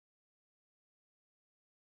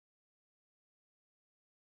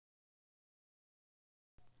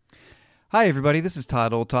Hi everybody, this is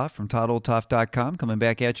Todd Olthoff from ToddOlthoff.com coming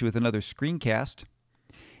back at you with another screencast.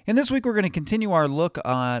 And this week we're going to continue our look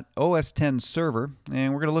at OS X Server,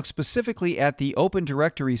 and we're going to look specifically at the Open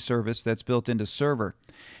Directory service that's built into Server.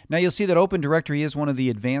 Now you'll see that Open Directory is one of the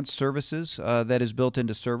advanced services that is built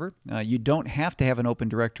into Server. You don't have to have an Open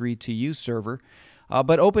Directory to use Server.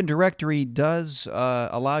 But Open Directory does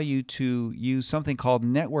allow you to use something called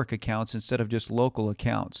network accounts instead of just local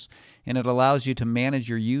accounts. And it allows you to manage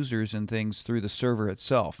your users and things through the server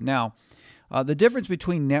itself. Now, the difference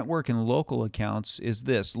between network and local accounts is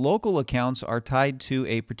this. Local accounts are tied to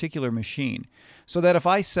a particular machine. So that if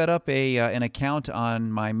I set up an account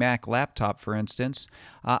on my Mac laptop, for instance,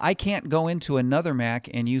 I can't go into another Mac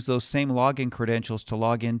and use those same login credentials to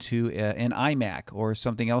log into an iMac or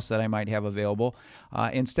something else that I might have available.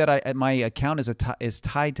 Instead, my account is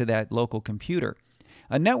tied to that local computer.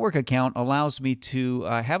 A network account allows me to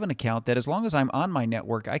have an account that as long as I'm on my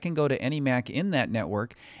network, I can go to any Mac in that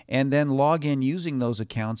network and then log in using those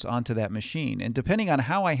accounts onto that machine. And depending on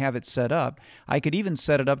how I have it set up, I could even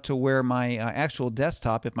set it up to where my actual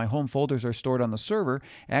desktop, if my home folders are stored on the server,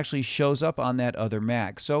 actually shows up on that other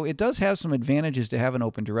Mac. So it does have some advantages to have an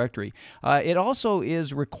Open Directory. It also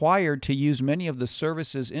is required to use many of the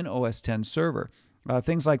services in OS X Server.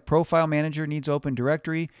 Things like Profile Manager needs Open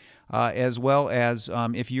Directory, as well as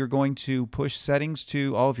if you're going to push settings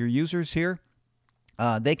to all of your users here,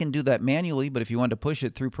 they can do that manually, but if you wanted to push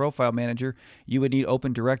it through Profile Manager, you would need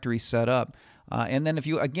Open Directory set up. And then if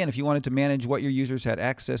you wanted to manage what your users had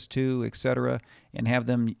access to, etc., and have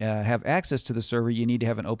them have access to the server, you need to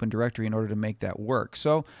have an Open Directory in order to make that work.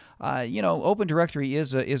 So, Open Directory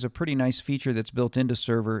is a pretty nice feature that's built into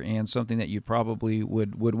Server and something that you probably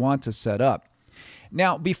would want to set up.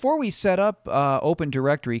 Now, before we set up Open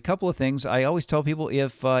Directory, a couple of things. I always tell people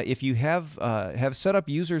if you have set up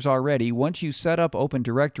users already, once you set up Open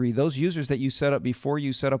Directory, those users that you set up before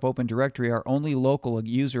you set up Open Directory are only local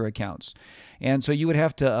user accounts. And so you would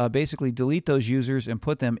have to basically delete those users and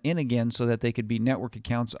put them in again so that they could be network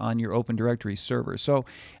accounts on your Open Directory server. So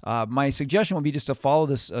my suggestion would be just to follow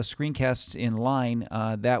this screencast in line.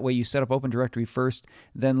 That way you set up Open Directory first,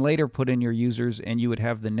 then later put in your users, and you would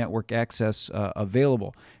have the network access available.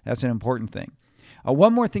 That's an important thing.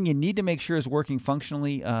 One more thing you need to make sure is working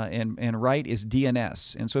functionally and right is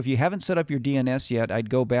DNS. And so if you haven't set up your DNS yet,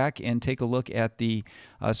 I'd go back and take a look at the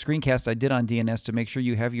screencast I did on DNS to make sure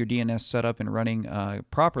you have your DNS set up and running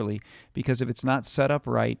properly, because if it's not set up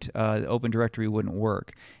right, Open Directory wouldn't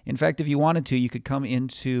work. In fact, if you wanted to, you could come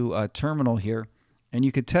into Terminal here, and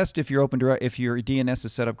you could test if your DNS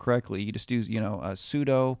is set up correctly. You just do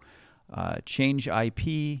sudo change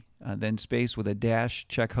IP, then space with a dash,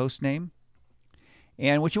 check host name.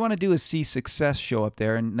 And what you want to do is see success show up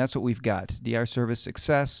there, and that's what we've got, DR service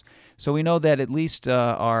success. So we know that at least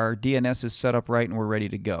our DNS is set up right and we're ready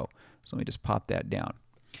to go. So let me just pop that down.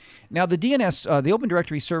 Now the DNS, the Open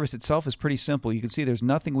Directory service itself is pretty simple. You can see there's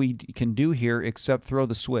nothing we can do here except throw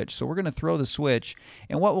the switch. So we're going to throw the switch,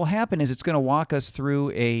 and what will happen is it's going to walk us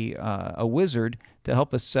through a wizard to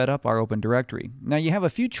help us set up our Open Directory. Now you have a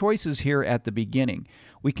few choices here at the beginning.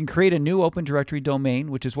 We can create a new Open Directory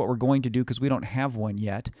domain, which is what we're going to do because we don't have one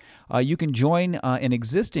yet. You can join an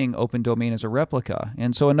existing open domain as a replica.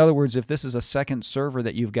 And so in other words, if this is a second server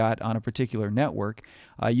that you've got on a particular network,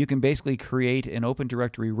 you can basically create an Open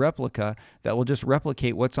Directory replica that will just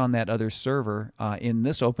replicate what's on that other server in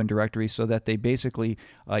this Open Directory, so that they basically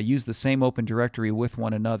use the same Open Directory with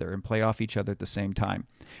one another and play off each other at the same time.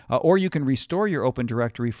 Or you can restore your Open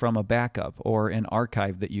Directory from a backup or an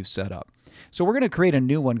archive that you've set up. So we're going to create a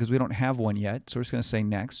new one because we don't have one yet. So we're just going to say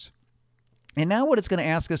next. And now what it's going to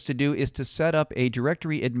ask us to do is to set up a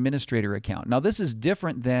directory administrator account. Now this is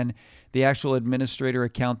different than the actual administrator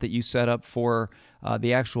account that you set up for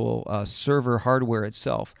the actual server hardware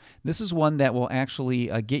itself. This is one that will actually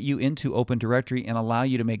get you into Open Directory and allow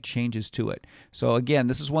you to make changes to it. So again,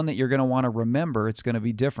 this is one that you're going to want to remember. It's going to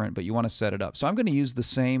be different, but you want to set it up. So I'm going to use the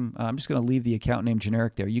same, I'm just going to leave the account name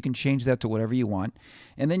generic there. You can change that to whatever you want,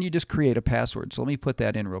 and then you just create a password. So let me put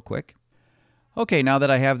that in real quick. Okay, now that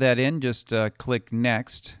I have that in, just click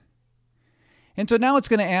Next. And so now it's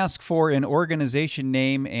going to ask for an organization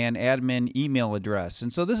name and admin email address.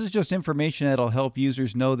 And so this is just information that will help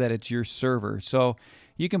users know that it's your server. So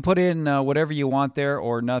you can put in whatever you want there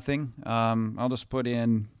or nothing. I'll just put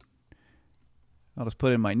in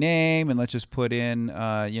my name, and let's just put in,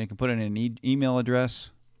 you can put in an email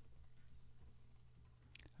address.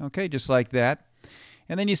 Okay, just like that.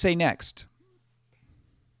 And then you say Next.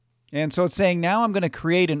 And so it's saying now I'm going to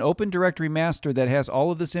create an Open Directory master that has all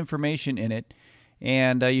of this information in it.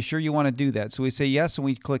 And you sure you want to do that? So we say yes, and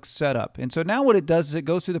we click Setup. And so now what it does is it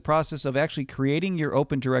goes through the process of actually creating your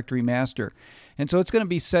Open Directory master. And so it's going to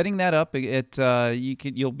be setting that up.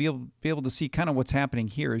 You'll be able to see kind of what's happening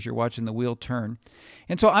here as you're watching the wheel turn.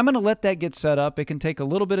 And so I'm going to let that get set up. It can take a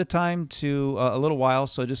little bit of time to a little while,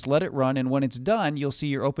 so just let it run. And when it's done, you'll see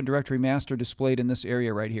your Open Directory master displayed in this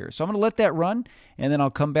area right here. So I'm going to let that run, and then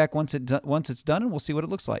I'll come back once it's done, and we'll see what it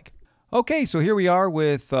looks like. Okay, so here we are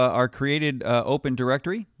with our created Open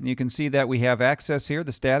Directory. You can see that we have access here.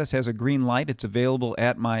 The status has a green light. It's available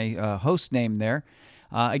at my host name there.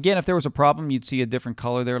 Again, if there was a problem, you'd see a different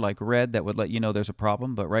color there, like red, that would let you know there's a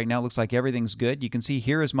problem. But right now it looks like everything's good. You can see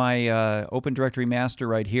here is my Open Directory master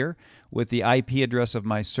right here with the IP address of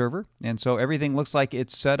my server. And so everything looks like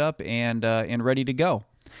it's set up and ready to go.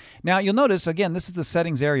 Now you'll notice, again, this is the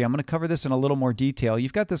settings area. I'm going to cover this in a little more detail.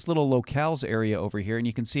 You've got this little locales area over here, and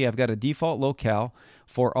you can see I've got a default locale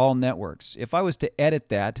for all networks. If I was to edit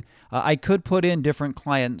that, I could put in different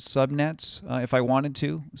client subnets if I wanted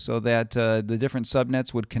to, so that the different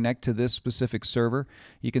subnets would connect to this specific server.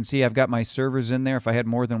 You can see I've got my servers in there. If I had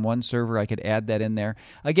more than one server, I could add that in there.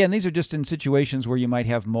 Again, these are just in situations where you might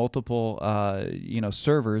have multiple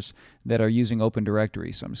servers that are using Open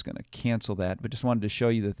Directory. So I'm just going to cancel that, but just wanted to show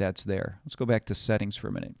you that that's there. Let's go back to settings for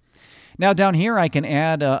a minute. Now down here I can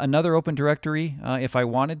add another Open Directory if I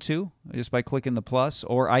wanted to, just by clicking the plus,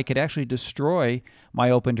 or I could actually destroy my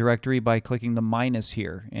Open Directory by clicking the minus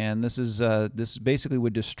here. And this basically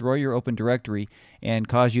would destroy your Open Directory and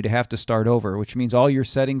cause you to have to start over, which means all your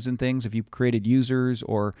settings and things, if you've created users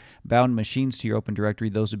or bound machines to your Open Directory,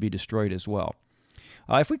 those would be destroyed as well.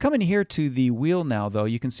 If we come in here to the wheel now, though,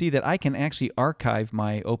 you can see that I can actually archive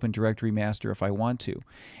my Open Directory master if I want to.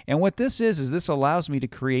 And what this is this allows me to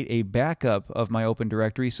create a backup of my Open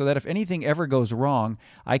Directory so that if anything ever goes wrong,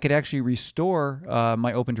 I could actually restore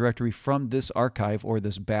my Open Directory from this archive or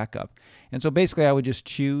this backup. And so basically I would just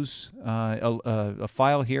choose a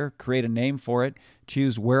file here, create a name for it,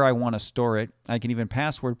 choose where I want to store it. I can even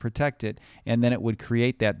password protect it, and then it would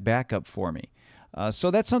create that backup for me.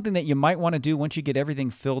 So that's something that you might want to do once you get everything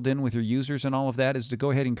filled in with your users and all of that, is to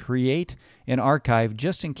go ahead and create an archive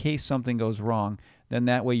just in case something goes wrong. Then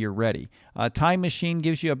that way you're ready. Time Machine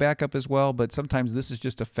gives you a backup as well, but sometimes this is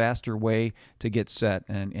just a faster way to get set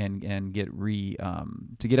and get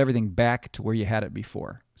to get everything back to where you had it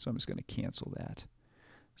before. So I'm just going to cancel that.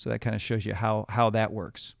 So that kind of shows you how that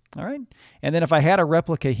works. All right. And then if I had a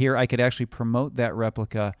replica here, I could actually promote that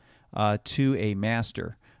replica to a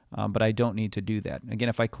master. But I don't need to do that. Again,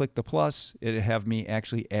 if I click the plus, it'll have me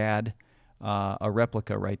actually add a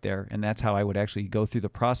replica right there, and that's how I would actually go through the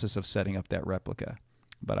process of setting up that replica.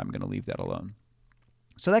 But I'm going to leave that alone.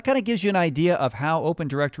 So that kind of gives you an idea of how Open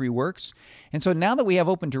Directory works. And so now that we have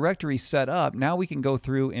Open Directory set up, now we can go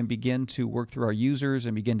through and begin to work through our users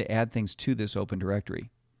and begin to add things to this Open Directory.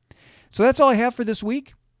 So that's all I have for this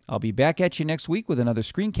week. I'll be back at you next week with another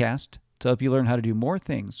screencast to help you learn how to do more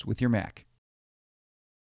things with your Mac.